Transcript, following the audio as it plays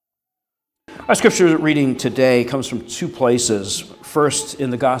Our scripture reading today comes from two places. First, in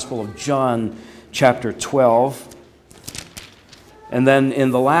the Gospel of John, chapter 12, and then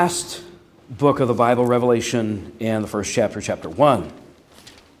in the last book of the Bible, Revelation, and the first chapter, chapter 1.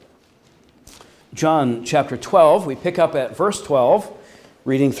 John chapter 12, we pick up at verse 12,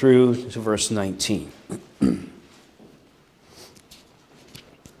 reading through to verse 19.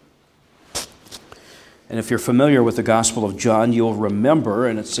 And if you're familiar with the Gospel of John, you'll remember,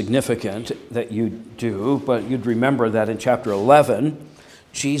 and it's significant that you do, but you'd remember that in chapter 11,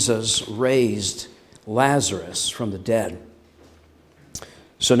 Jesus raised Lazarus from the dead.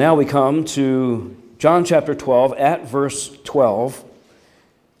 So now we come to John chapter 12 at verse 12,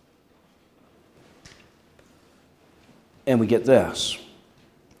 and we get this.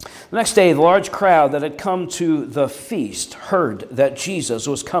 The next day, the large crowd that had come to the feast heard that Jesus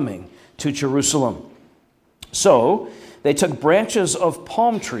was coming to Jerusalem. So they took branches of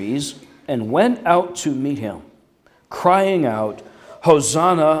palm trees and went out to meet him, crying out,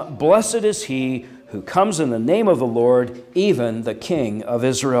 "Hosanna, blessed is he who comes in the name of the Lord, even the King of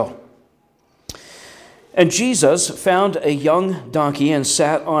Israel." And Jesus found a young donkey and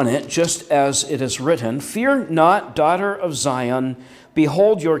sat on it, just as it is written, "Fear not, daughter of Zion,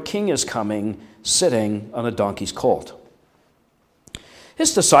 behold, your king is coming, sitting on a donkey's colt."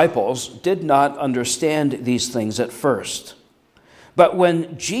 His disciples did not understand these things at first. But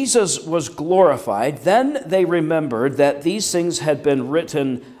when Jesus was glorified, then they remembered that these things had been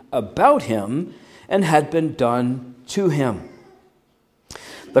written about him and had been done to him.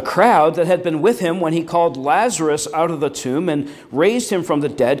 The crowd that had been with him when he called Lazarus out of the tomb and raised him from the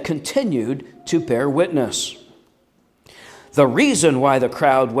dead continued to bear witness. The reason why the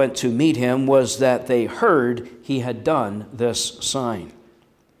crowd went to meet him was that they heard he had done this sign.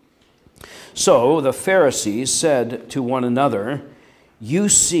 So the Pharisees said to one another, "You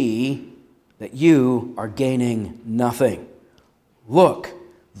see that you are gaining nothing. Look,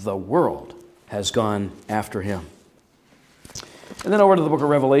 the world has gone after him." And then over to the book of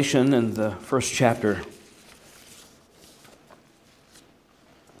Revelation and the first chapter.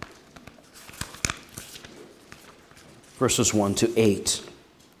 Verses 1 to 8.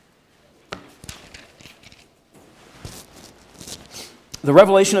 The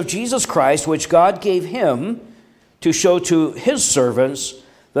revelation of Jesus Christ, which God gave him to show to his servants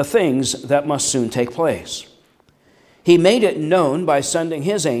the things that must soon take place. He made it known by sending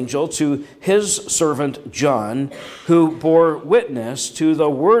his angel to his servant John, who bore witness to the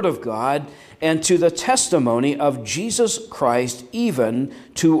word of God and to the testimony of Jesus Christ, even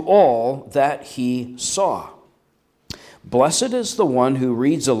to all that he saw. Blessed is the one who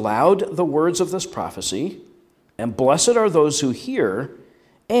reads aloud the words of this prophecy, and blessed are those who hear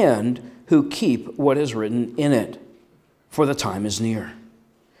and who keep what is written in it, for the time is near.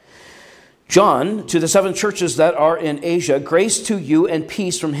 John, to the 7 churches that are in Asia, grace to you and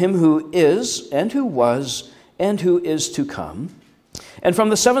peace from him who is, and who was, and who is to come, and from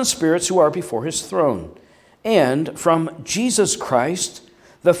the 7 spirits who are before his throne, and from Jesus Christ,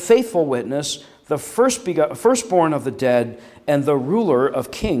 the faithful witness, the firstborn of the dead, and the ruler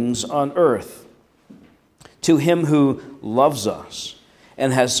of kings on earth. To him who loves us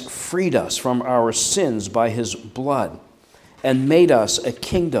and has freed us from our sins by his blood, and made us a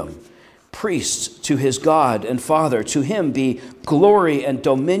kingdom, priests to his God and Father. To him be glory and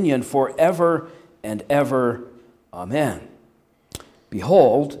dominion forever and ever. Amen.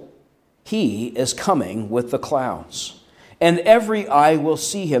 Behold, he is coming with the clouds, and every eye will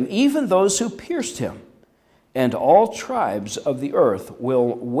see him, even those who pierced him, and all tribes of the earth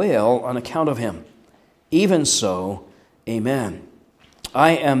will wail on account of him. Even so, amen.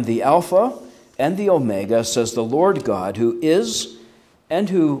 I am the Alpha and the Omega, says the Lord God, who is, and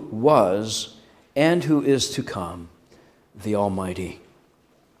who was, and who is to come, the Almighty.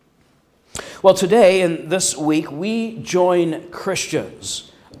 Well, today and this week, we join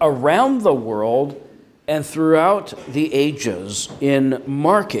Christians around the world and throughout the ages in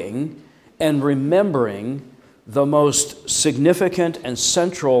marking and remembering the most significant and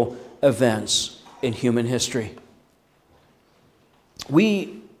central events in human history.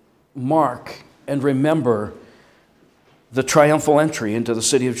 We mark and remember the triumphal entry into the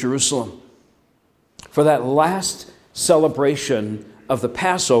city of Jerusalem for that last celebration of the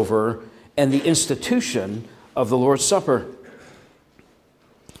Passover and the institution of the Lord's Supper.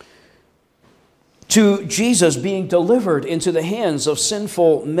 To Jesus being delivered into the hands of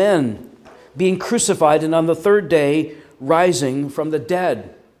sinful men, being crucified, and on the third day rising from the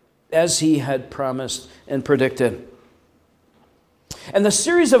dead, as he had promised and predicted. And the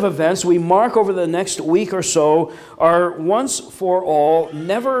series of events we mark over the next week or so are once for all,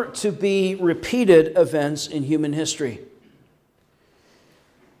 never to be repeated events in human history.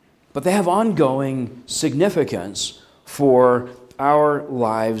 But they have ongoing significance for our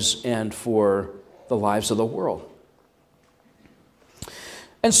lives and for the lives of the world.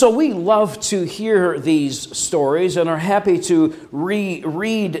 And so we love to hear these stories and are happy to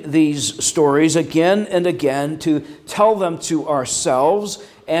reread these stories again and again, to tell them to ourselves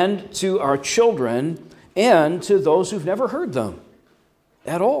and to our children and to those who've never heard them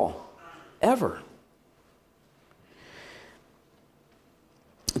at all, ever.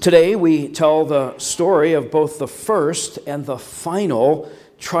 Today we tell the story of both the first and the final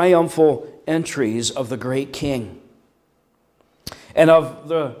triumphal entries of the great king, and of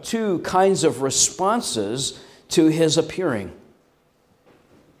the two kinds of responses to his appearing.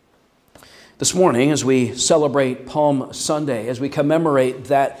 This morning, as we celebrate Palm Sunday, as we commemorate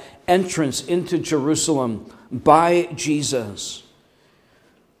that entrance into Jerusalem by Jesus,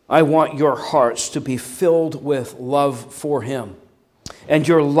 I want your hearts to be filled with love for him, and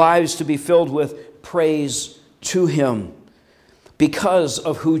your lives to be filled with praise to him, because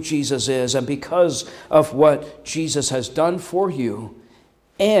of who Jesus is and because of what Jesus has done for you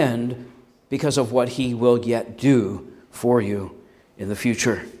and because of what he will yet do for you in the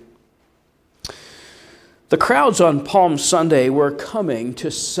future. The crowds on Palm Sunday were coming to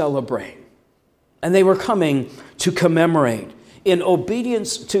celebrate, and they were coming to commemorate. In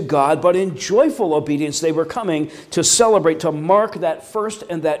obedience to God, but in joyful obedience, they were coming to celebrate, to mark that first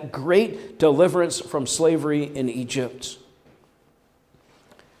and that great deliverance from slavery in Egypt,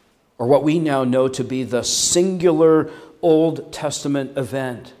 or what we now know to be the singular Old Testament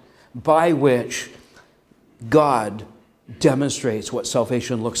event by which God demonstrates what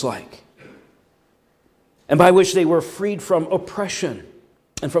salvation looks like, and by which they were freed from oppression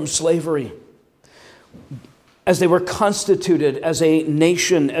and from slavery, as they were constituted as a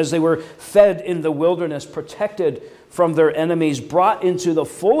nation, as they were fed in the wilderness, protected from their enemies, brought into the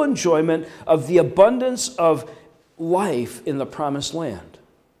full enjoyment of the abundance of life in the promised land.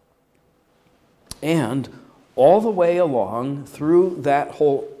 And all the way along through that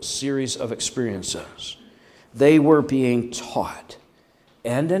whole series of experiences, they were being taught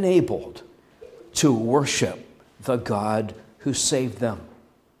and enabled to worship the God who saved them.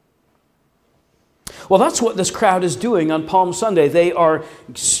 Well, that's what this crowd is doing on Palm Sunday. They are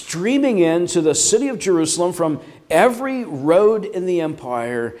streaming into the city of Jerusalem from every road in the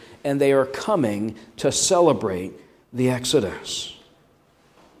empire, and they are coming to celebrate the Exodus.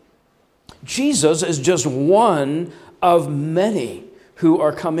 Jesus is just one of many who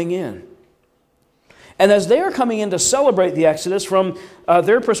are coming in. And as they are coming in to celebrate the Exodus from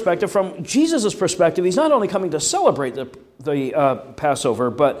their perspective, from Jesus' perspective, he's not only coming to celebrate the Passover,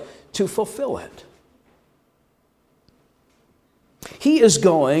 but to fulfill it. He is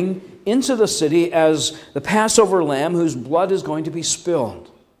going into the city as the Passover lamb whose blood is going to be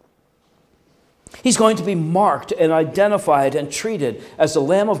spilled. He's going to be marked and identified and treated as the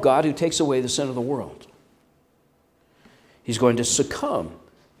Lamb of God who takes away the sin of the world. He's going to succumb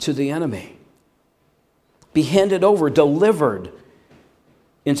to the enemy, be handed over, delivered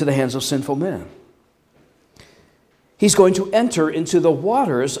into the hands of sinful men. He's going to enter into the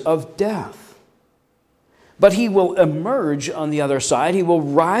waters of death. But he will emerge on the other side. He will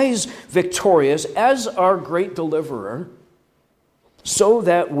rise victorious as our great deliverer, so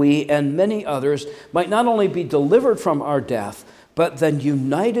that we and many others might not only be delivered from our death, but then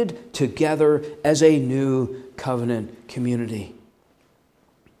united together as a new covenant community,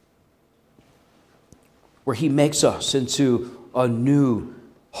 where he makes us into a new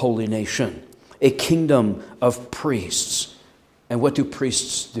holy nation, a kingdom of priests. And what do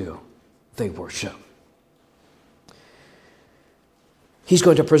priests do? They worship. He's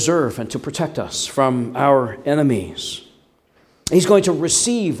going to preserve and to protect us from our enemies. He's going to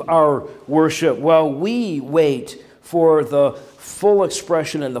receive our worship while we wait for the full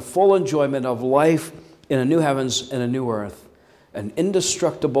expression and the full enjoyment of life in a new heavens and a new earth, an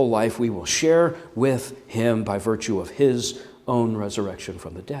indestructible life we will share with him by virtue of his own resurrection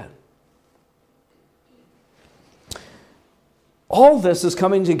from the dead. All this is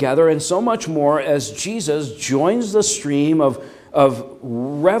coming together and so much more as Jesus joins the stream of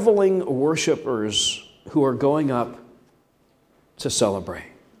reveling worshipers who are going up to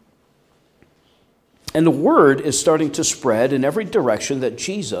celebrate. And the word is starting to spread in every direction that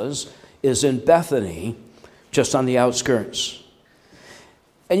Jesus is in Bethany, just on the outskirts.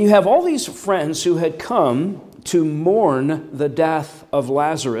 And you have all these friends who had come to mourn the death of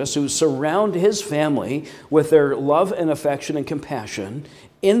Lazarus, who surround his family with their love and affection and compassion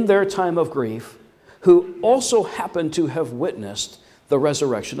in their time of grief, who also happened to have witnessed the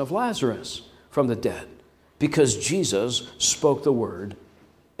resurrection of Lazarus from the dead, because Jesus spoke the word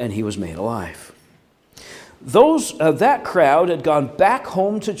and he was made alive. That crowd had gone back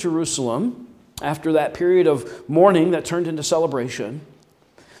home to Jerusalem after that period of mourning that turned into celebration.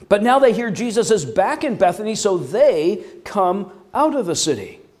 But now they hear Jesus is back in Bethany, so they come out of the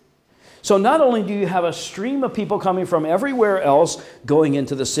city. So not only do you have a stream of people coming from everywhere else going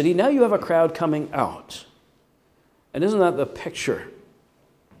into the city, now you have a crowd coming out. And isn't that the picture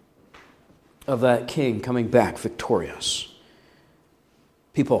of that king coming back victorious?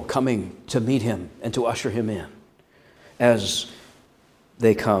 People coming to meet him and to usher him in as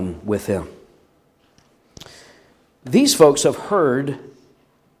they come with him. These folks have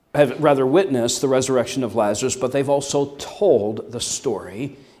witnessed the resurrection of Lazarus, but they've also told the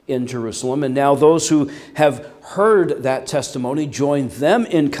story in Jerusalem. And now those who have heard that testimony join them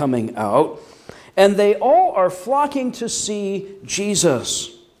in coming out, and they all are flocking to see Jesus.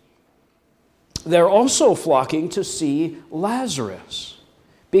 They're also flocking to see Lazarus,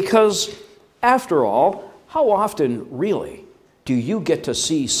 because after all, how often really do you get to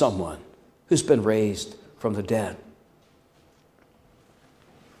see someone who's been raised from the dead?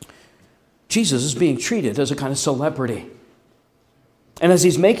 Jesus is being treated as a kind of celebrity. And as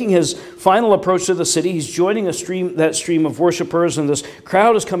he's making his final approach to the city, he's joining that stream of worshipers, and this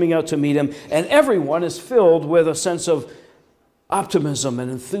crowd is coming out to meet him, and everyone is filled with a sense of optimism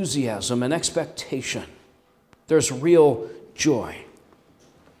and enthusiasm and expectation. There's real joy.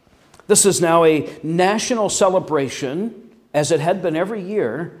 This is now a national celebration, as it had been every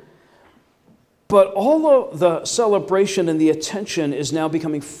year, but all of the celebration and the attention is now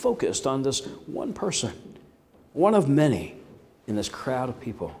becoming focused on this one person, one of many in this crowd of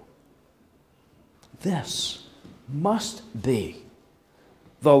people. This must be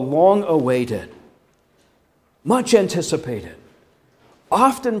the long-awaited, much anticipated,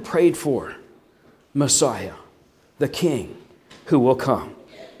 often prayed for Messiah, the King who will come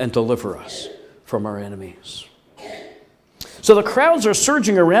and deliver us from our enemies. So the crowds are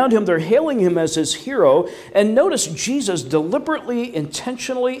surging around him. They're hailing him as his hero. And notice Jesus deliberately,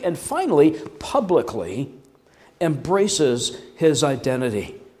 intentionally, and finally, publicly embraces his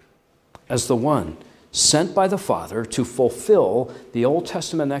identity as the one sent by the Father to fulfill the Old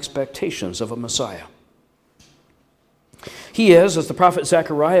Testament expectations of a Messiah. He is, as the prophet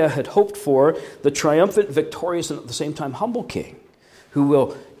Zechariah had hoped for, the triumphant, victorious, and at the same time humble king who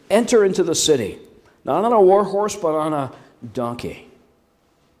will enter into the city, not on a war horse, but on a donkey.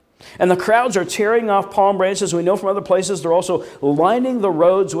 And the crowds are tearing off palm branches. We know from other places they're also lining the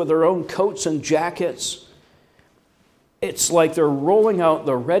roads with their own coats and jackets. It's like they're rolling out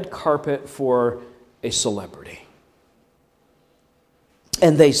the red carpet for a celebrity.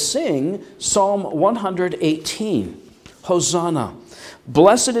 And they sing Psalm 118, Hosanna.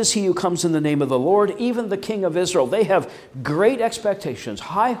 Blessed is he who comes in the name of the Lord, even the King of Israel. They have great expectations,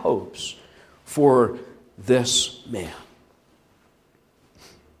 high hopes for this man.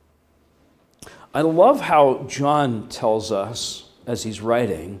 I love how John tells us, as he's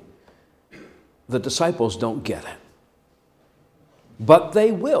writing, the disciples don't get it. But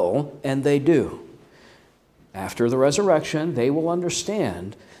they will, and they do. After the resurrection, they will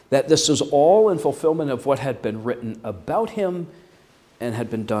understand that this is all in fulfillment of what had been written about him and had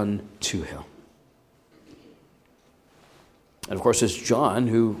been done to him. And of course, it's John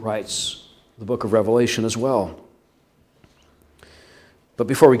who writes the book of Revelation as well. But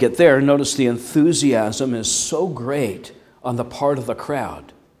before we get there, notice the enthusiasm is so great on the part of the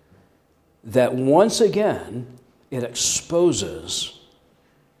crowd that once again it exposes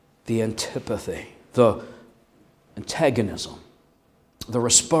the antipathy, the antagonism, the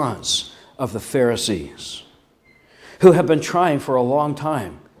response of the Pharisees, who have been trying for a long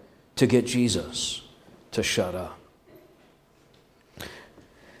time to get Jesus to shut up.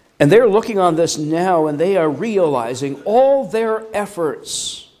 And they're looking on this now, and they are realizing all their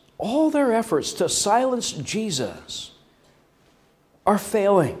efforts to silence Jesus are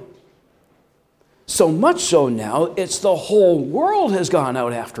failing. So much so now, it's the whole world has gone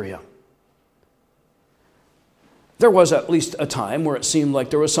out after him. There was at least a time where it seemed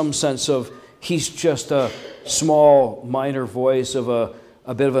like there was some sense of he's just a small, minor voice of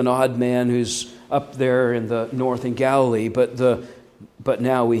a bit of an odd man who's up there in the north in Galilee, but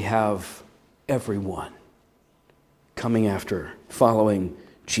now we have everyone coming after, following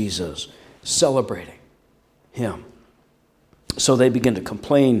Jesus, celebrating him. So they begin to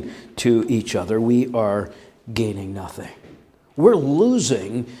complain to each other. We are gaining nothing. We're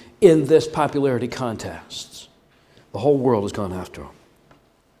losing in this popularity contest. The whole world has gone after him.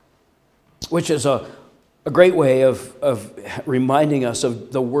 Which is a great way of reminding us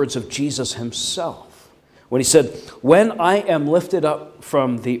of the words of Jesus himself. When he said, "When I am lifted up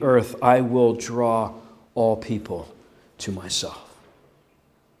from the earth, I will draw all people to myself."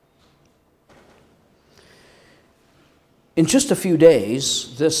 In just a few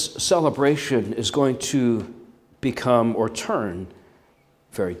days, this celebration is going to become or turn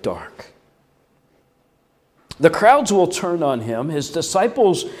very dark. The crowds will turn on him. His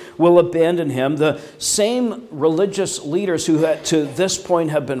disciples will abandon him. The same religious leaders who to this point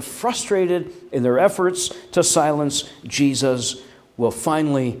have been frustrated in their efforts to silence Jesus will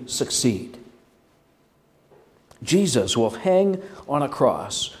finally succeed. Jesus will hang on a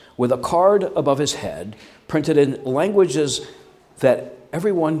cross with a card above his head printed in languages that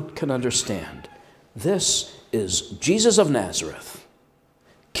everyone can understand. This is Jesus of Nazareth,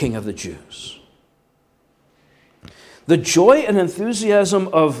 King of the Jews. The joy and enthusiasm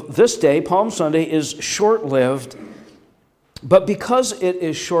of this day, Palm Sunday, is short-lived, but because it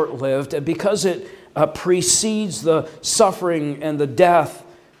is short-lived and because it precedes the suffering and the death,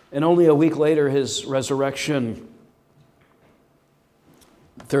 and only a week later his resurrection,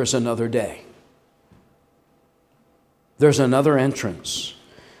 there's another day. There's another entrance,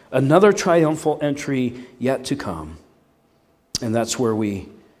 another triumphal entry yet to come. And that's where we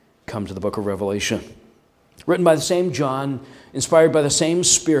come to the book of Revelation. Written by the same John, inspired by the same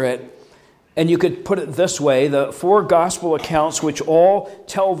Spirit. And you could put it this way, the four gospel accounts which all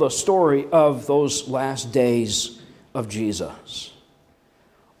tell the story of those last days of Jesus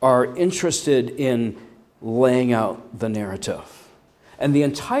are interested in laying out the narrative. And the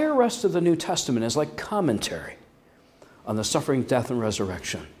entire rest of the New Testament is like commentary on the suffering, death, and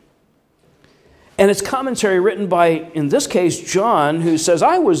resurrection. And it's commentary written by, in this case, John, who says,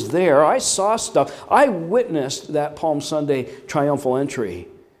 I was there, I saw stuff, I witnessed that Palm Sunday triumphal entry.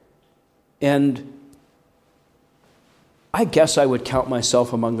 And I guess I would count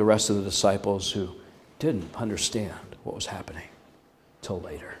myself among the rest of the disciples who didn't understand what was happening till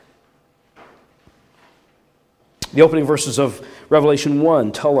later. The opening verses of Revelation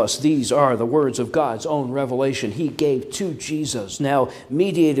 1 tell us these are the words of God's own revelation he gave to Jesus, now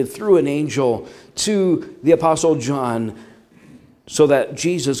mediated through an angel to the Apostle John, so that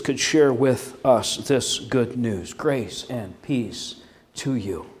Jesus could share with us this good news. Grace and peace to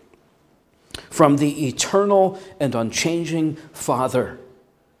you from the eternal and unchanging Father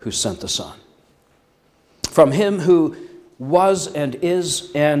who sent the Son. From him who was and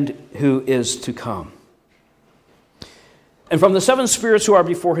who is to come. And from the seven spirits who are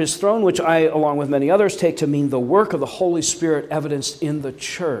before his throne, which I, along with many others, take to mean the work of the Holy Spirit evidenced in the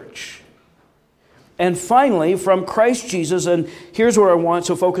church. And finally, from Christ Jesus, and here's where I want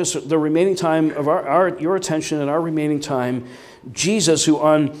to focus the remaining time of your attention and our remaining time, Jesus, who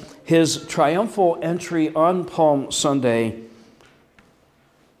on his triumphal entry on Palm Sunday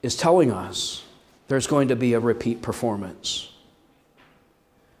is telling us there's going to be a repeat performance.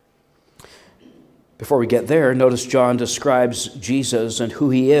 Before we get there, notice John describes Jesus and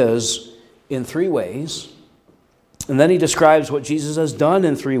who he is in three ways. And then he describes what Jesus has done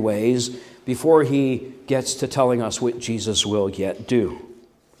in three ways before he gets to telling us what Jesus will yet do.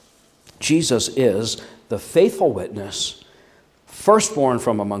 Jesus is the faithful witness, firstborn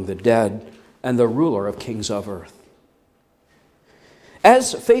from among the dead, and the ruler of kings of earth.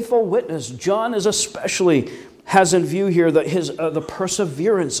 As faithful witness, John has in view here the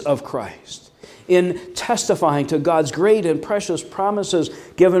perseverance of Christ in testifying to God's great and precious promises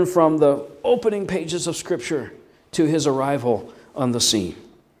given from the opening pages of Scripture to his arrival on the scene.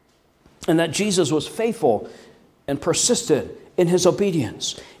 And that Jesus was faithful and persistent in his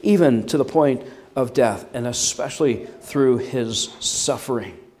obedience, even to the point of death, and especially through his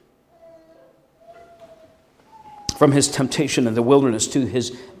suffering. From his temptation in the wilderness to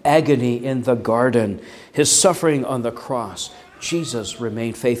his agony in the garden, his suffering on the cross, Jesus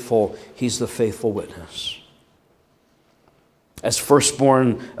remained faithful. He's the faithful witness. As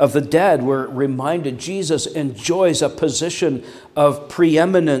firstborn of the dead, we're reminded Jesus enjoys a position of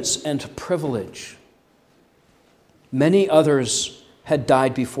preeminence and privilege. Many others had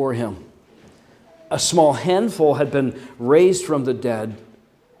died before him. A small handful had been raised from the dead,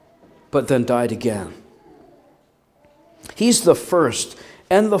 but then died again. He's the first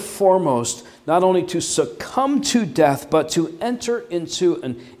and the foremost, not only to succumb to death, but to enter into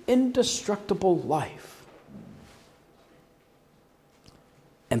an indestructible life.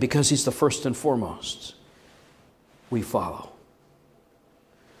 And because he's the first and foremost, we follow.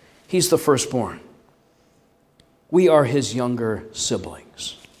 He's the firstborn. We are his younger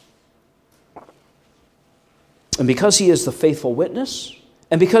siblings. And because he is the faithful witness,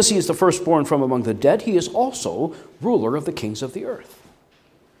 and because he is the firstborn from among the dead, he is also ruler of the kings of the earth.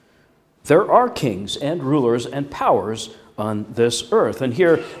 There are kings and rulers and powers on this earth. And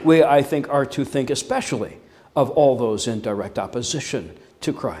here we, I think, are to think especially of all those in direct opposition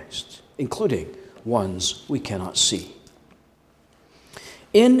to Christ, including ones we cannot see.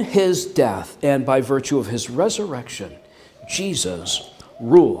 In his death and by virtue of his resurrection, Jesus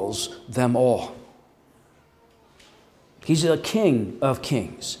rules them all. He's the King of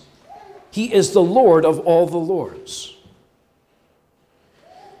kings. He is the Lord of all the lords.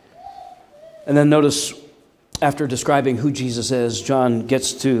 And then notice, after describing who Jesus is, John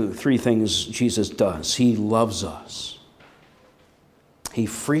gets to three things Jesus does. He loves us. He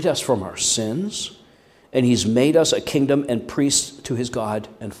freed us from our sins, and he's made us a kingdom and priests to his God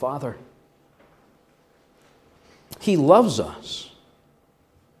and Father. He loves us.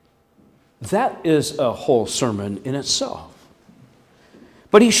 That is a whole sermon in itself.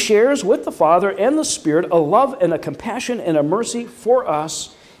 But he shares with the Father and the Spirit a love and a compassion and a mercy for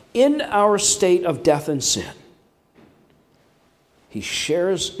us in our state of death and sin. He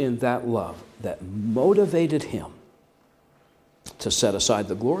shares in that love that motivated him to set aside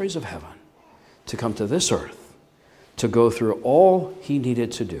the glories of heaven, to come to this earth, to go through all he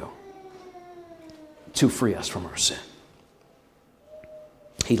needed to do to free us from our sin.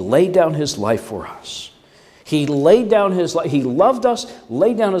 He laid down his life for us. He laid down his life. He loved us,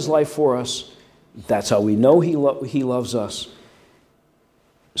 laid down his life for us. That's how we know he loves us,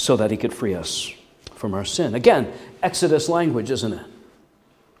 so that he could free us from our sin. Again, Exodus language, isn't it?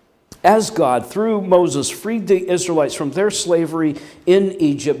 As God, through Moses, freed the Israelites from their slavery in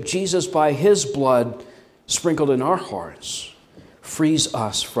Egypt, Jesus, by his blood sprinkled in our hearts, frees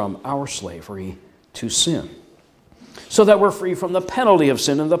us from our slavery to sin, so that we're free from the penalty of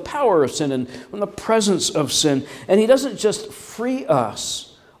sin and the power of sin and from the presence of sin. And he doesn't just free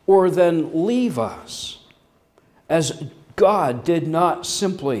us or then leave us, as God did not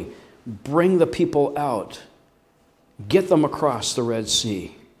simply bring the people out, get them across the Red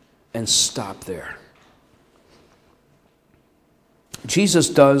Sea, and stop there. Jesus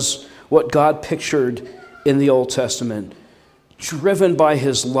does what God pictured in the Old Testament. Driven by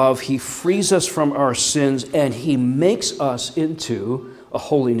his love, he frees us from our sins, and he makes us into a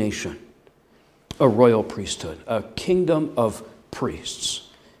holy nation, a royal priesthood, a kingdom of priests.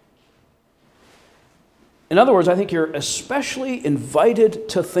 In other words, I think you're especially invited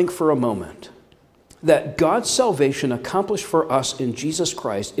to think for a moment that God's salvation accomplished for us in Jesus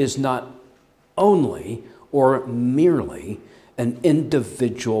Christ is not only or merely an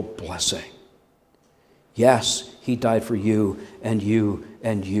individual blessing. Yes, he died for you and you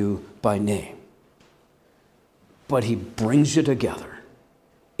and you by name. But he brings you together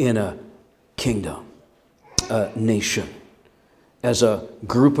in a kingdom, a nation, as a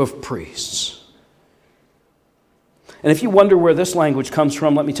group of priests. And if you wonder where this language comes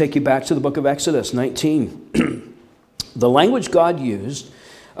from, let me take you back to the book of Exodus 19. The language God used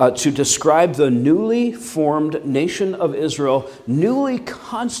to describe the newly formed nation of Israel, newly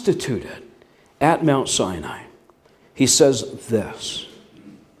constituted at Mount Sinai. He says this,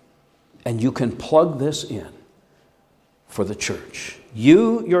 and you can plug this in for the church.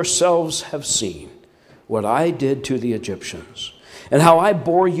 You yourselves have seen what I did to the Egyptians, and how I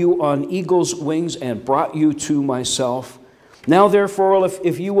bore you on eagle's wings and brought you to myself. Now therefore,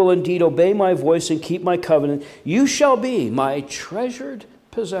 if you will indeed obey my voice and keep my covenant, you shall be my treasured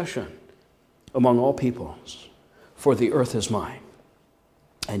possession among all peoples, for the earth is mine.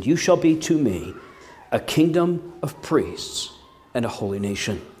 And you shall be to me a kingdom of priests and a holy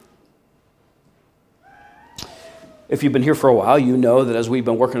nation. If you've been here for a while, you know that as we've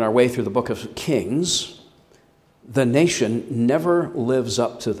been working our way through the book of Kings, the nation never lives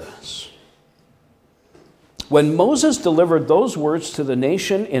up to this. When Moses delivered those words to the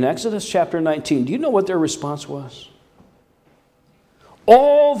nation in Exodus chapter 19, do you know what their response was?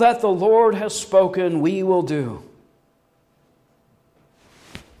 All that the Lord has spoken, we will do.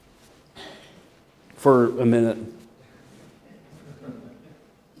 For a minute.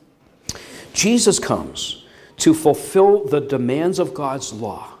 Jesus comes to fulfill the demands of God's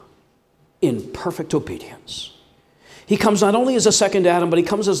law in perfect obedience. He comes not only as a second Adam, but he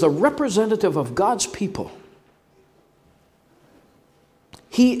comes as the representative of God's people.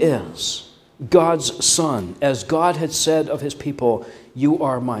 He is God's son, as God had said of his people, "You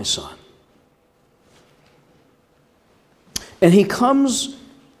are my son." And he comes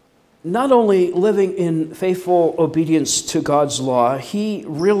not only living in faithful obedience to God's law, he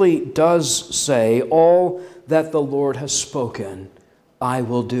really does say all that the Lord has spoken, I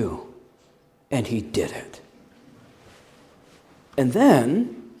will do. And he did it. And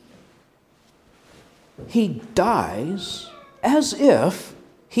then he dies as if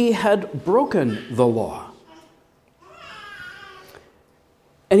he had broken the law.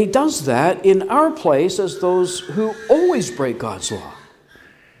 And he does that in our place as those who always break God's law.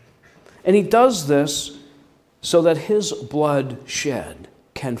 And he does this so that his blood shed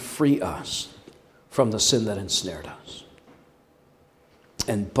can free us from the sin that ensnared us.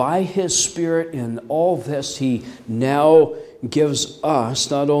 And by his Spirit in all this, he now gives us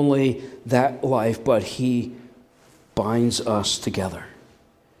not only that life, but he binds us together.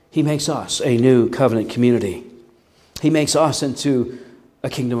 He makes us a new covenant community. He makes us into a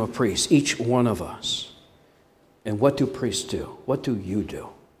kingdom of priests, each one of us. And what do priests do? What do you do?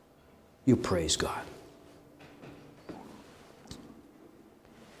 You praise God.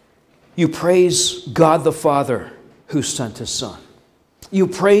 You praise God the Father who sent his Son. You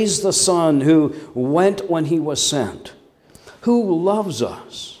praise the Son who went when he was sent, who loves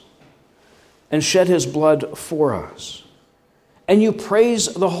us and shed his blood for us. And you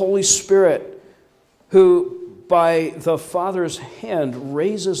praise the Holy Spirit who, by the Father's hand,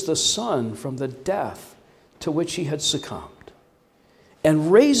 raises the Son from the death to which he had succumbed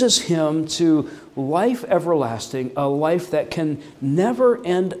and raises him to life everlasting, a life that can never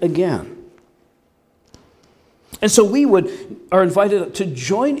end again. And so we are invited to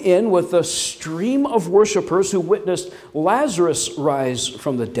join in with the stream of worshipers who witnessed Lazarus rise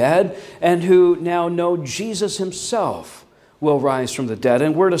from the dead and who now know Jesus himself will rise from the dead.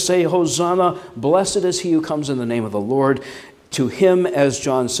 And we're to say, Hosanna, blessed is he who comes in the name of the Lord. To him, as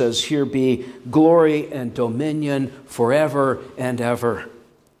John says, here be glory and dominion forever and ever.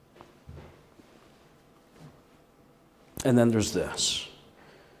 And then there's this.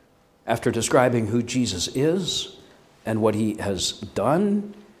 After describing who Jesus is and what he has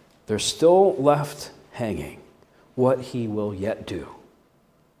done, there's still left hanging what he will yet do.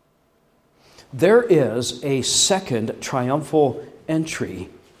 There is a second triumphal entry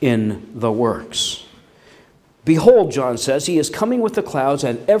in the works. Behold, John says, he is coming with the clouds,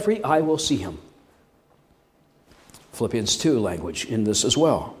 and every eye will see him. Philippians 2 language in this as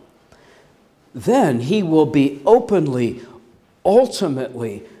well. Then he will be openly,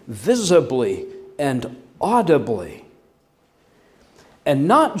 ultimately, visibly, and audibly, and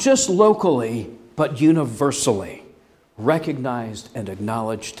not just locally, but universally, recognized and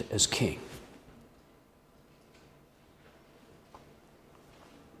acknowledged as king.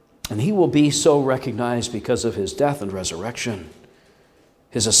 And he will be so recognized because of his death and resurrection,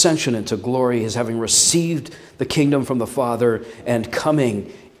 his ascension into glory, his having received the kingdom from the Father and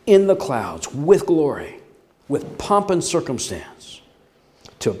coming in the clouds with glory, with pomp and circumstance,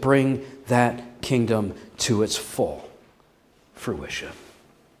 to bring that kingdom to its full fruition.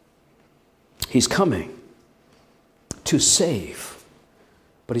 He's coming to save,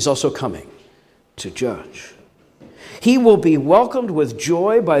 but he's also coming to judge. He will be welcomed with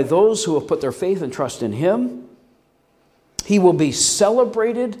joy by those who have put their faith and trust in him. He will be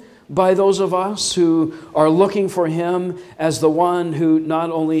celebrated by those of us who are looking for him as the one who not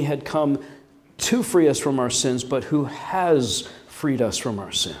only had come to free us from our sins, but who has freed us from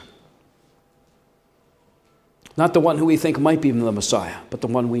our sin. Not the one who we think might be the Messiah, but the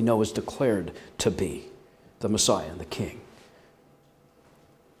one we know is declared to be the Messiah and the King.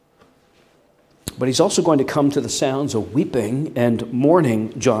 But he's also going to come to the sounds of weeping and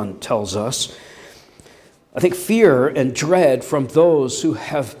mourning, John tells us. I think fear and dread from those who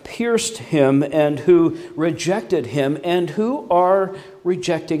have pierced him and who rejected him and who are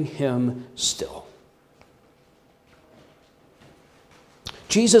rejecting him still.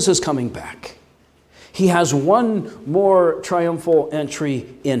 Jesus is coming back. He has one more triumphal entry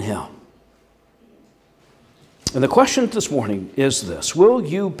in him. And the question this morning is this: will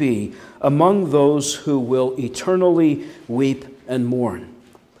you be among those who will eternally weep and mourn?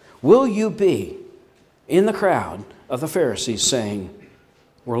 Will you be in the crowd of the Pharisees saying,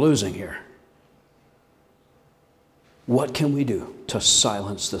 we're losing here? What can we do to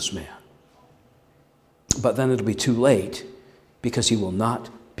silence this man? But then it'll be too late, because he will not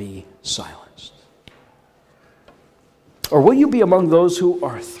be silenced. Or will you be among those who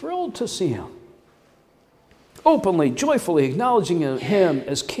are thrilled to see him, openly, joyfully acknowledging him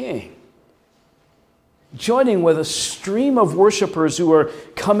as king, joining with a stream of worshipers who are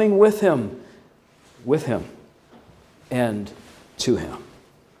coming with him and to him,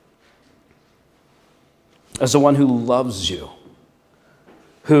 as the one who loves you,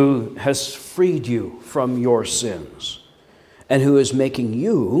 who has freed you from your sins, and who is making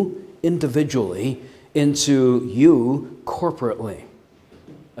you individually into you corporately,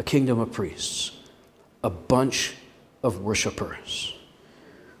 a kingdom of priests, a bunch of worshipers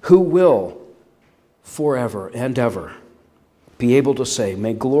who will forever and ever be able to say,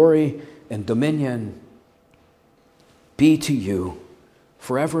 may glory and dominion be to you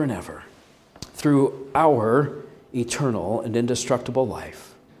forever and ever through our eternal and indestructible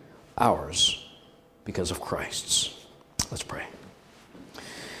life, ours because of Christ's. Let's pray.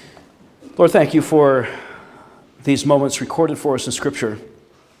 Lord, thank you for these moments recorded for us in Scripture.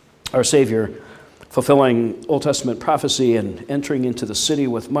 Our Savior fulfilling Old Testament prophecy and entering into the city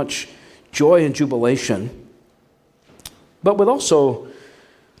with much joy and jubilation, but with also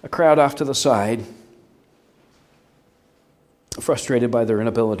a crowd off to the side, frustrated by their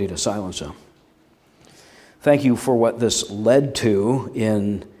inability to silence him. Thank you for what this led to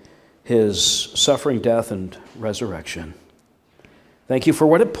in his suffering, death, and resurrection. Thank you for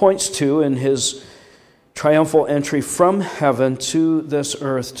what it points to in his triumphal entry from heaven to this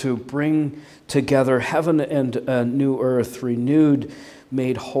earth to bring together heaven and a new earth, renewed,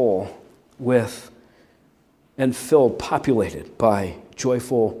 made whole with and filled, populated by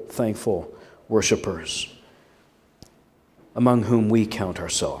joyful, thankful worshipers, among whom we count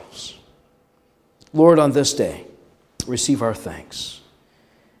ourselves. Lord, on this day, receive our thanks.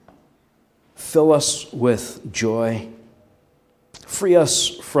 Fill us with joy. Free us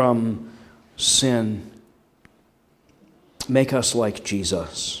from sin. Make us like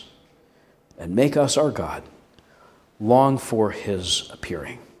Jesus. And make us, our God, long for his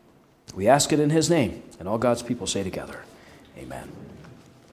appearing. We ask it in his name, and all God's people say together, amen.